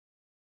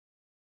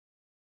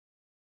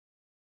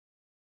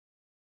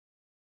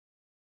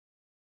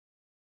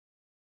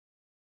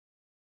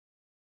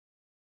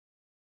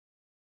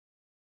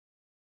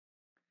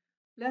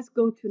Let's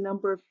go to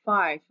number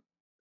 5.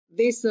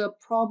 This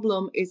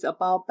problem is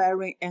about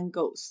bearing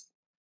angles.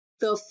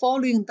 The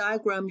following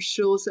diagram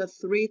shows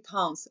 3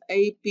 towns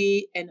A,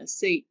 B, and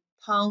C.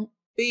 Town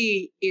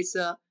B is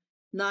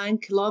 9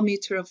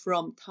 kilometers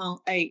from town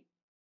A,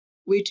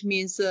 which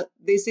means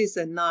this is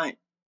a 9.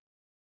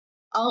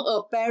 On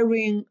a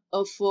bearing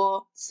of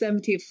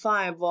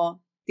 75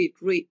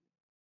 degree,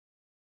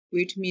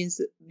 which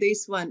means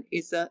this one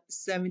is a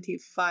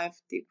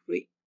 75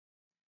 degree.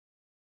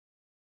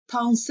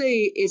 Town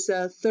C is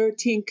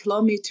 13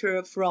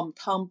 kilometers from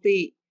town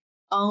B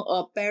on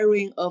a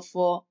bearing of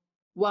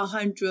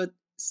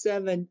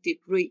 107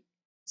 degree.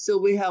 So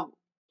we have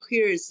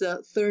here is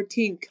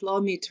 13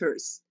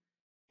 kilometers,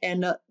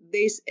 and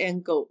this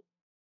angle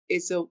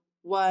is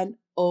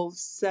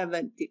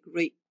 107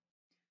 degree.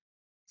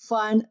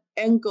 Find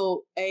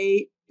angle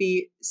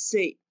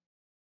ABC.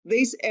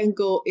 This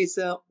angle is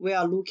we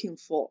are looking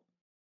for.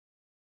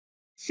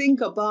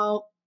 Think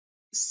about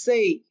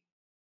C,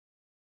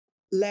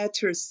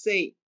 letter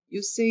C.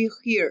 You see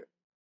here,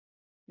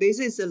 this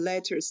is the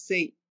letter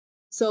C.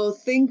 So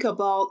think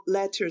about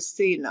letter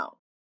C now.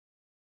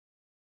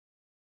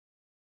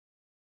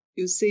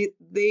 You see,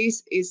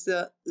 this is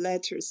the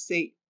letter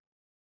C.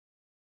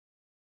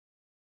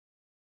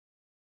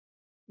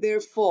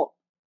 Therefore,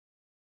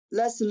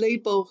 let's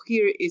label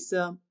here is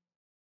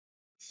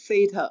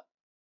theta.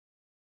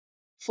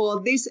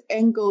 For this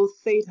angle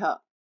theta,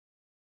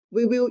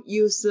 we will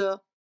use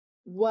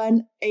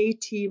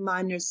 180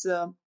 minus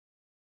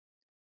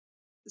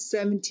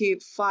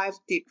 75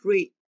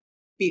 degree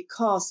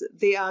because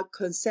they are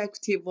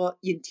consecutive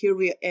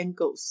interior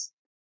angles.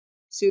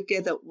 So you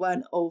get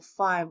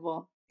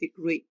 105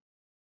 degree.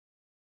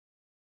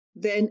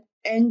 Then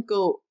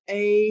angle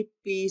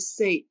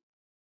ABC,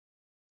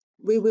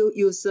 we will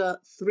use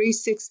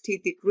 360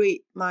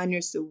 degree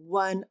minus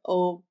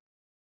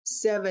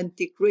 107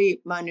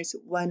 degree minus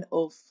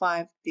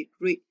 105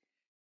 degree.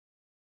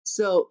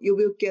 So you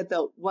will get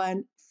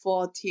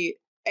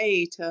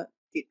 148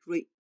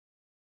 degree.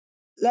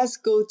 Let's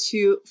go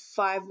to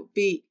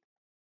 5B.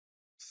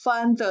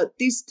 Find the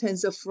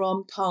distance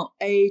from town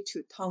A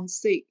to town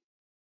C.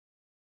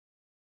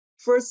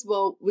 First of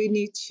all, we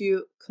need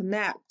to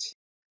connect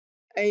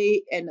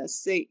A and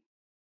C.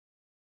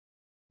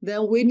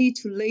 Then we need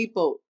to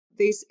label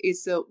this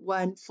is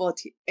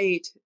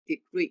 148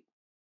 degree.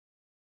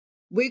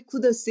 We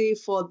could see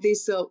for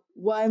this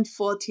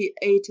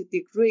 148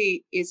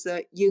 degree is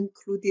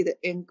included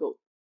angle.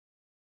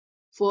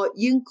 For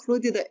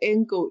included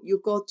angle, you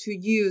got to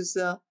use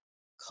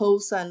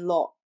cosine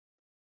law.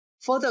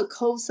 For the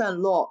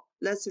cosine law,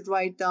 let's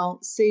write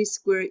down c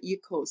squared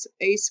equals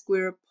a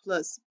squared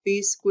plus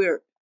b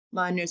squared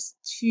minus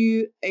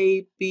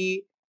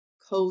 2ab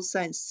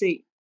cosine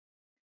c.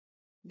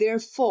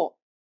 Therefore,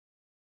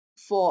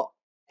 for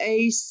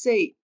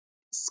AC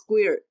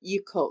squared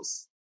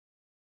equals,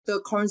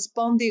 the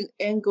corresponding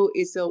angle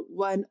is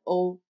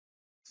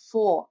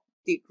 104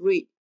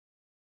 degree.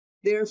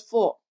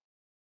 Therefore,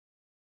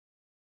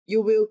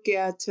 you will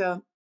get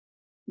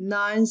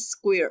 9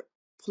 squared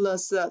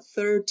plus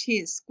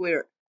 13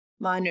 squared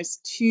minus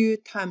 2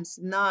 times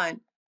 9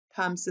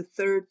 times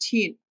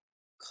 13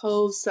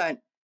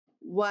 cosine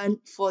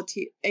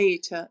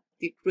 148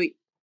 degree.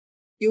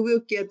 You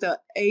will get the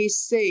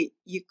AC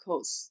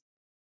equals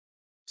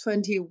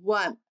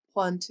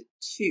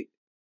 21.2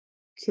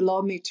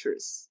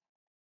 kilometers.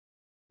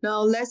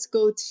 Now let's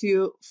go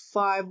to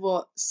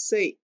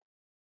 5C.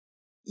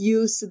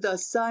 Use the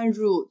sine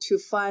rule to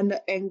find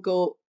the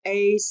angle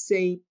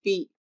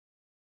ACB.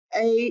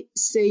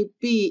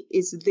 ACB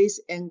is this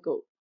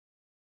angle.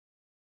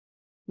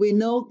 We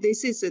know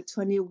this is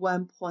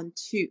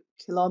 21.2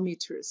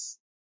 kilometers.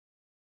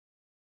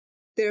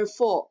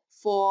 Therefore,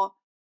 for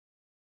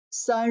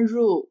sine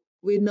rule,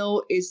 we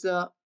know is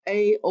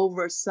A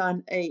over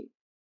sine A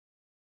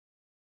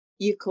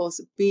equals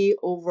B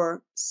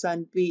over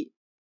sine B.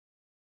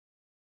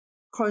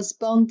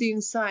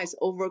 Corresponding sides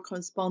over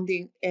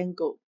corresponding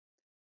angle.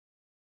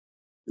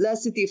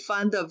 Let's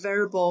define the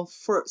variable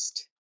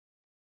first.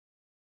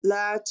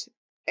 Let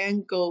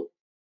angle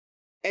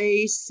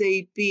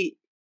ACB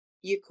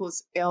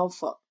equals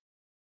alpha.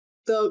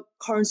 The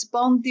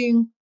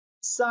corresponding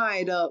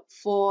side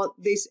for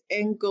this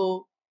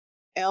angle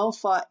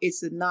alpha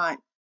is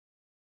 9.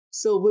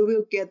 So we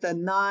will get the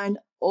 9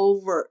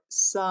 over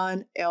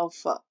sine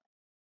alpha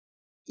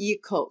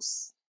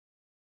equals,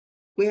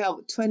 we have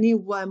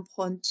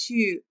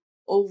 21.2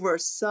 over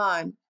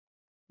sine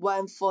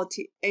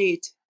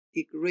 148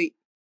 degree.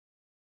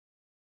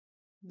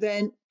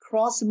 Then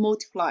cross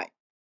multiply.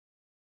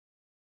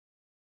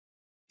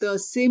 The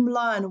same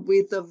line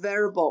with the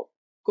variable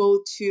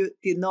go to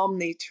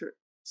denominator.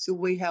 So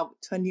we have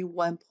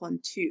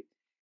 21.2.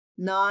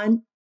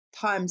 9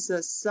 times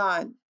the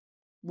sine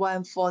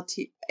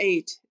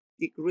 148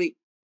 degree.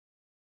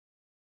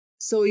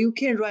 So you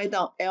can write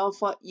down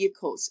alpha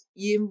equals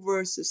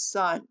inverse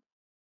sine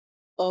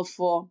of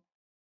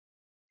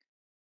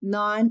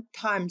 9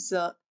 times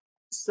the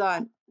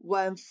sine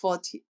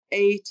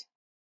 148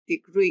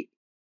 degree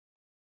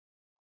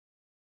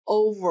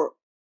over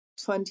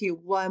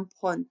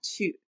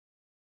 21.2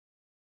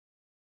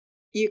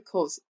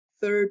 equals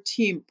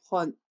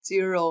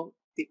 13.0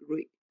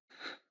 degree.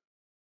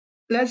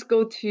 Let's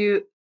go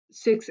to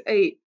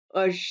 6a.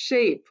 A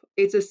shape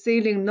is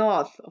sailing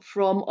north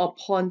from a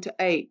point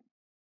A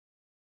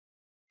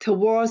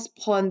towards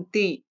point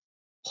D.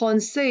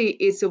 Point C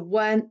is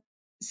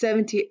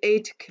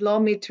 178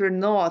 kilometers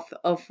north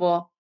of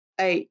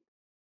A.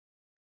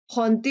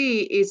 Point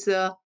D is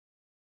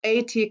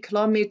 80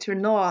 kilometers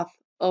north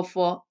of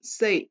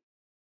C.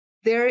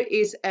 There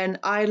is an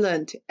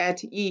island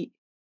at E.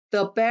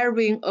 The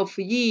bearing of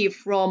E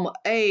from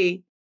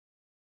A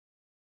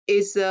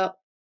is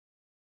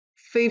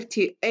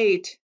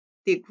 58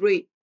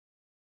 degrees.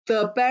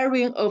 The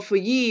bearing of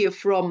E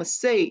from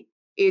C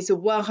is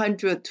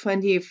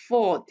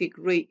 124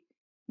 degrees.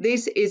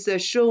 This is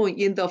shown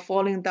in the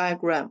following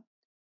diagram.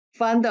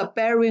 Find the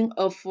bearing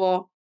of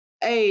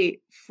A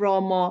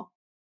from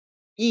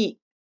E.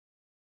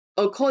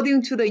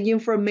 According to the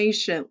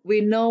information, we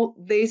know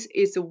this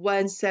is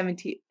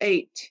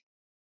 178.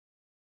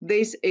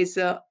 This is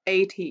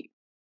 80.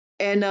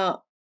 And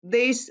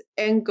this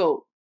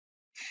angle,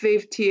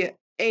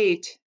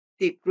 58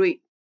 degrees.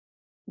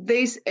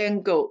 This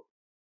angle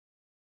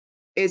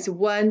is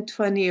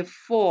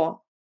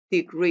 124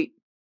 degrees.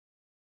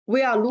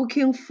 We are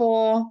looking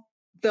for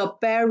the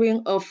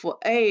bearing of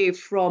A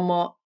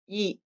from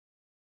E.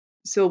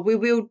 So we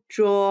will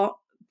draw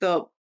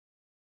the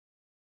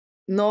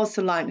north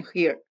line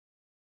here.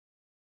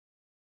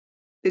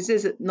 This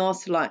is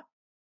north line.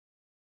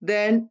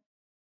 Then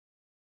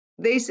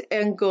this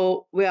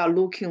angle we are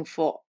looking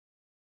for,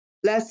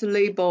 let's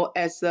label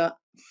as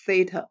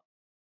theta.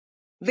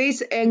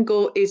 This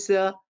angle is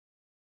the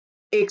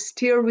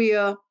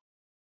exterior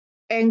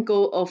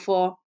angle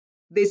of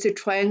this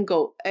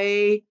triangle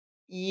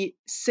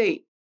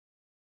AEC.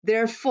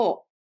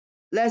 Therefore,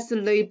 let's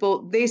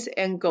label this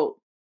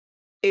angle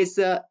is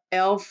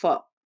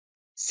alpha.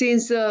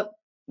 Since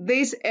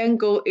this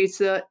angle is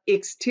the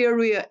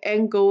exterior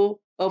angle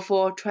of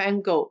a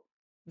triangle,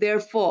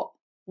 therefore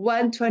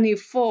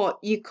 124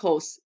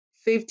 equals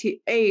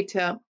 58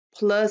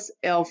 plus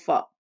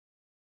alpha.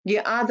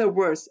 In other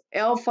words,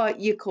 alpha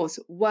equals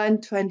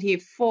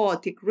 124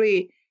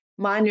 degrees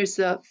minus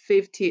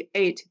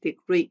 58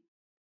 degrees.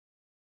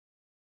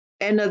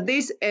 And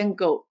this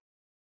angle,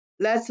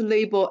 let's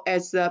label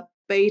as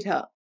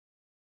beta.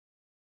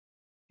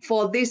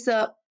 For this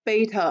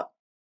beta,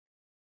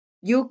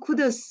 you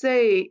could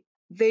say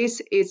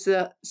this is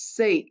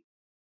C.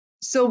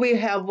 So we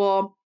have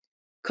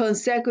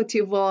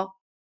consecutive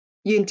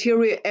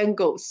interior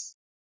angles.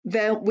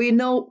 Then we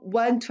know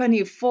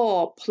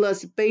 124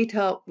 plus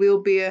beta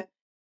will be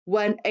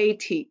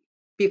 180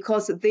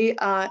 because they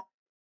are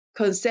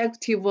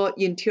consecutive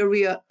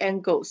interior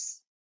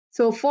angles.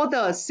 So for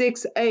the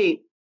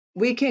 6a,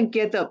 we can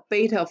get the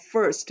beta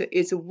first.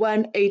 It's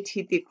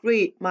 180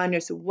 degrees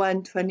minus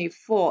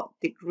 124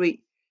 degrees.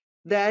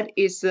 That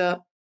is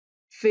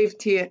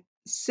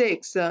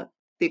 56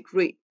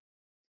 degrees.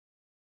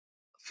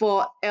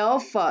 For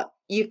alpha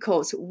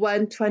equals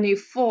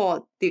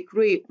 124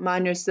 degrees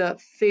minus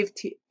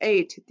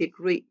 58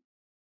 degrees.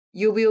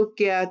 You will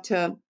get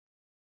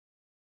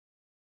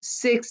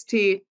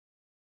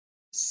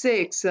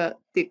 66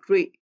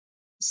 degrees.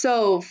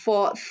 So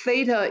for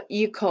theta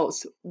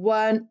equals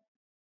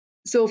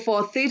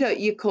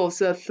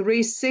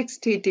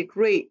 360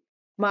 degrees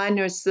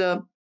minus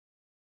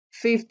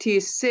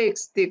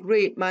 56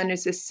 degrees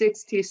minus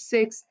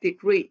 66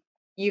 degrees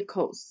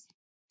equals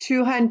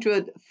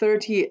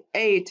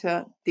 238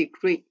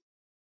 degrees.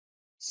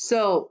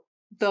 So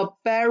the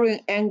bearing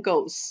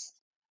angles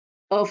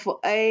of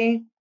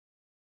A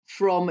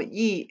from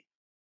E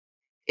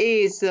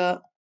is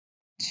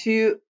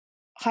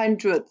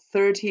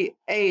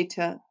 238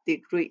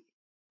 degrees.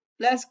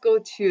 Let's go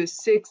to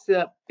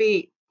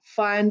 6b.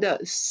 Find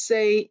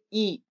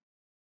CE.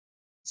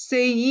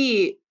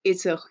 CE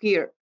is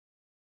here.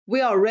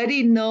 We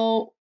already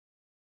know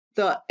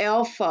the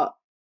alpha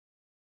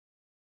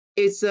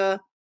is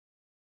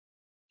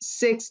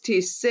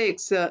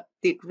 66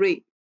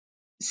 degrees.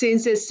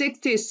 Since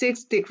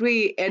 66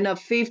 degrees and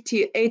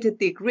 58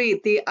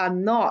 degrees, they are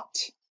not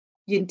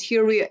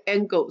interior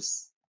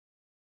angles.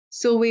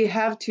 So we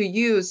have to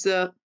use,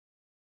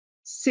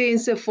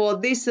 since for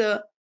this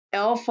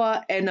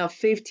alpha and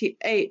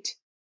 58,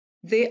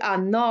 they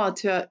are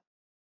not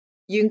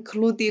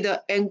included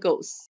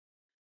angles.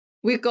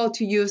 We got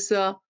to use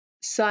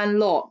sine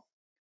law.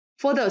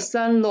 For the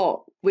sine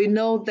law, we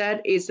know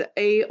that is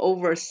A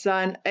over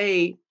sine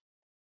A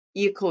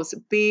equals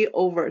B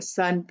over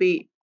sine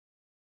B.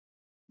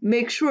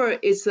 Make sure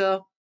it's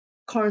a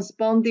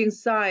corresponding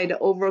side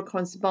over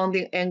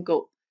corresponding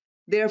angle.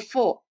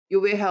 Therefore,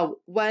 you will have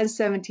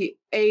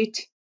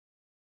 178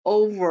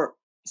 over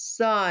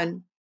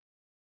sine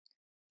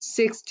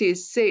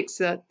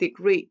 66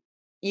 degrees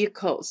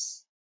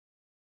equals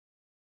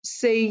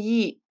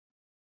CE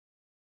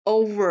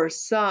over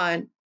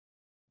sine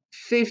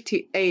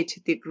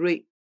 58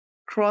 degrees.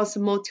 Cross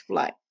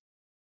multiply.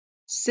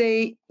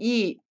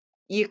 CE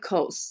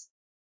equals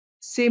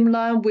Same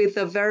line with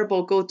the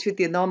variable go to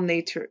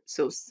denominator.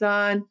 So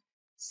sine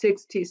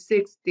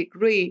 66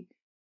 degrees,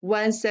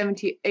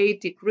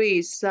 178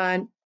 degrees,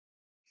 sine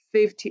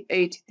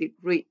 58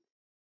 degrees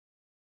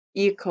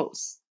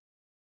equals.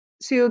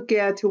 So you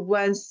get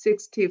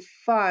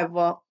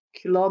 165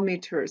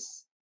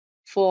 kilometers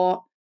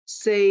for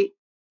say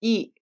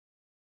E.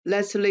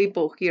 Let's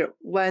label here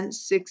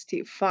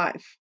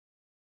 165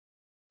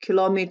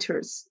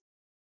 kilometers.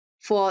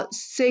 For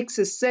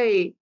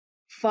 6C,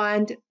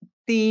 find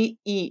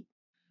DE.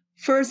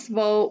 First of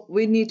all,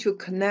 we need to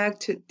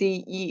connect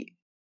DE.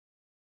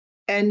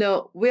 And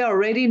we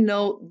already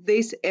know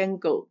this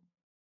angle,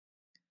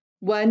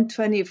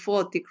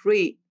 124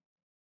 degrees.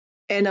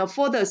 And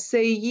for the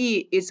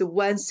CE is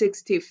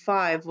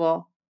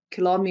 165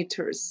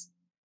 kilometers.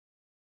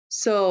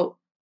 So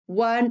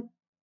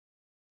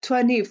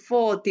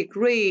 124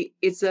 degrees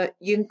is an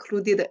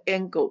included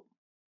angle.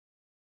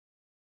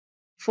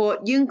 For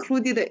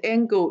included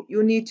angle,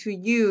 you need to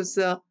use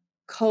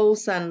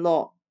cosine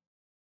law.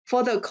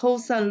 For the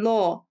cosine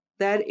law,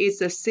 that is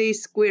c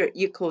squared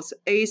equals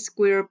a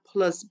squared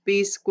plus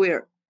b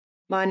squared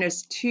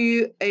minus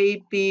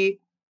 2ab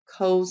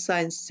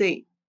cosine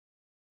c.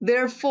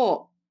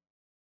 Therefore,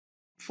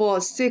 for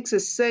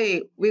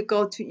 6c, we're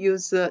going to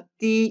use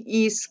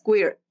dE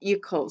squared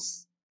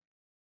equals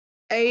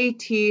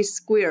at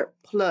squared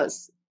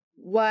plus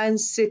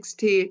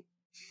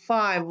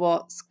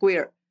 165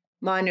 squared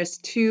minus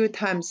 2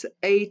 times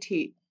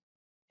 80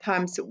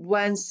 times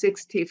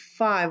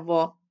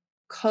 165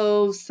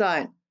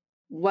 cosine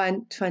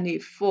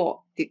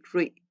 124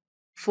 degrees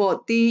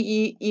for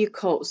DE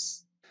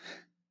equals.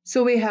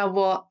 So we have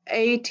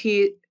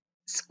 80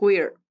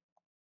 squared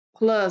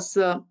plus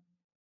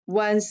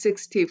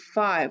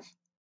 165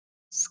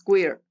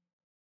 squared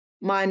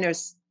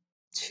minus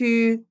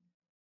 2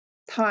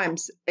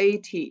 times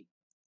 80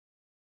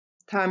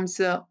 times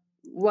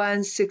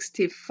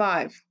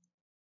 165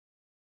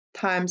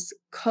 times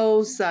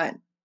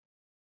cosine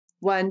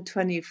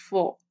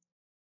 124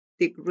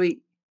 degrees.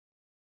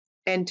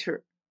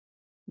 Enter.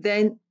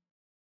 Then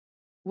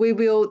we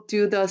will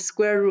do the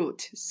square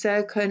root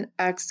secant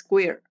x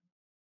squared.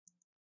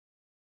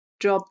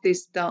 Drop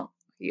this down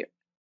here.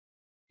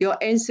 Your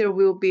answer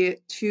will be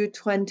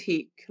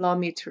 220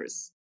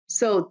 kilometers.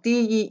 So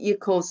DE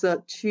equals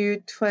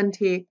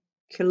 220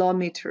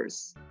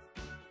 kilometers.